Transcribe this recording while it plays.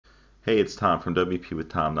Hey, it's Tom from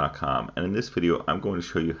WPWithTom.com, and in this video I'm going to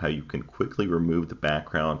show you how you can quickly remove the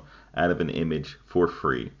background out of an image for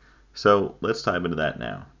free. So let's dive into that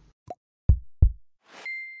now.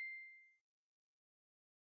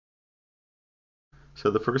 So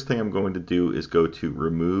the first thing I'm going to do is go to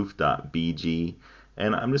remove.bg,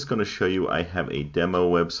 and I'm just going to show you I have a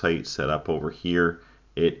demo website set up over here.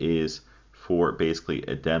 It is for basically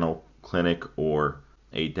a dental clinic or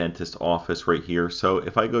a dentist office right here. So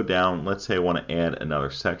if I go down, let's say I want to add another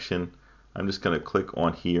section, I'm just going to click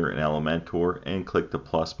on here in Elementor and click the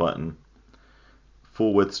plus button,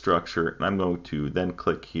 full width structure, and I'm going to then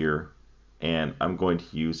click here and I'm going to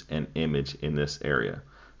use an image in this area.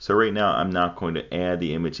 So right now I'm not going to add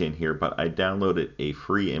the image in here, but I downloaded a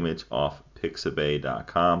free image off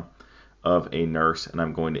pixabay.com of a nurse, and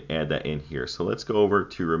I'm going to add that in here. So let's go over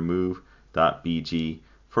to remove.bg.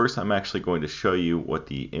 First, I'm actually going to show you what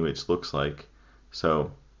the image looks like.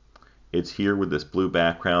 So it's here with this blue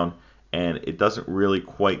background, and it doesn't really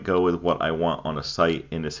quite go with what I want on a site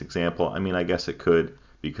in this example. I mean, I guess it could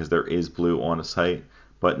because there is blue on a site,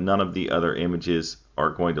 but none of the other images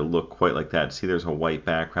are going to look quite like that. See, there's a white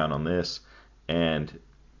background on this, and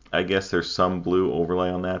I guess there's some blue overlay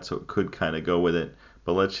on that, so it could kind of go with it.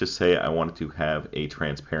 But let's just say I wanted to have a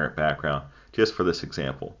transparent background just for this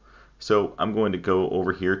example. So I'm going to go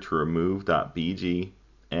over here to remove.bg,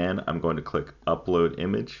 and I'm going to click upload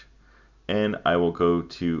image, and I will go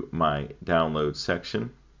to my download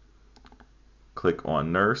section, click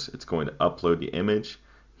on nurse. It's going to upload the image.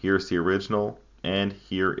 Here's the original, and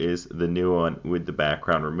here is the new one with the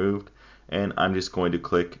background removed, and I'm just going to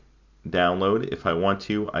click download. If I want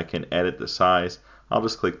to, I can edit the size. I'll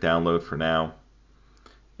just click download for now,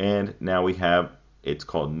 and now we have, it's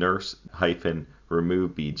called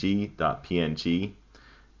nurse-removebg.png.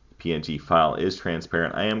 PNG file is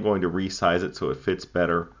transparent. I am going to resize it so it fits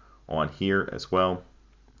better on here as well.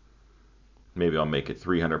 Maybe I'll make it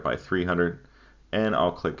 300 by 300, and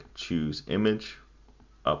I'll click choose image,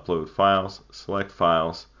 upload files, select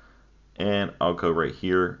files, and I'll go right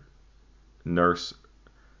here, nurse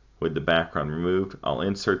with the background removed. I'll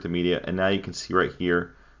insert the media, and now you can see right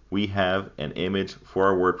here we have an image for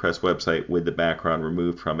our WordPress website with the background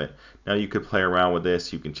removed from it. Now you could play around with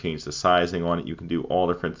this. You can change the sizing on it. You can do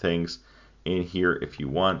all different things in here if you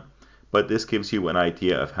want. But this gives you an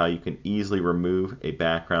idea of how you can easily remove a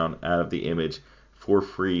background out of the image for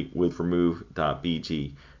free with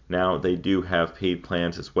remove.bg. Now they do have paid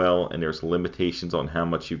plans as well, and there's limitations on how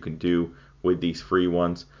much you can do with these free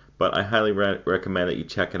ones. But I highly recommend that you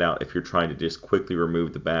check it out if you're trying to just quickly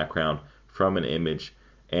remove the background from an image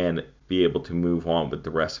and be able to move on with the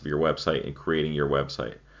rest of your website and creating your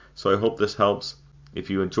website. So I hope this helps. If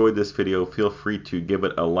you enjoyed this video, feel free to give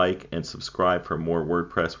it a like and subscribe for more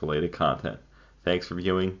WordPress related content. Thanks for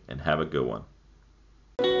viewing, and have a good one.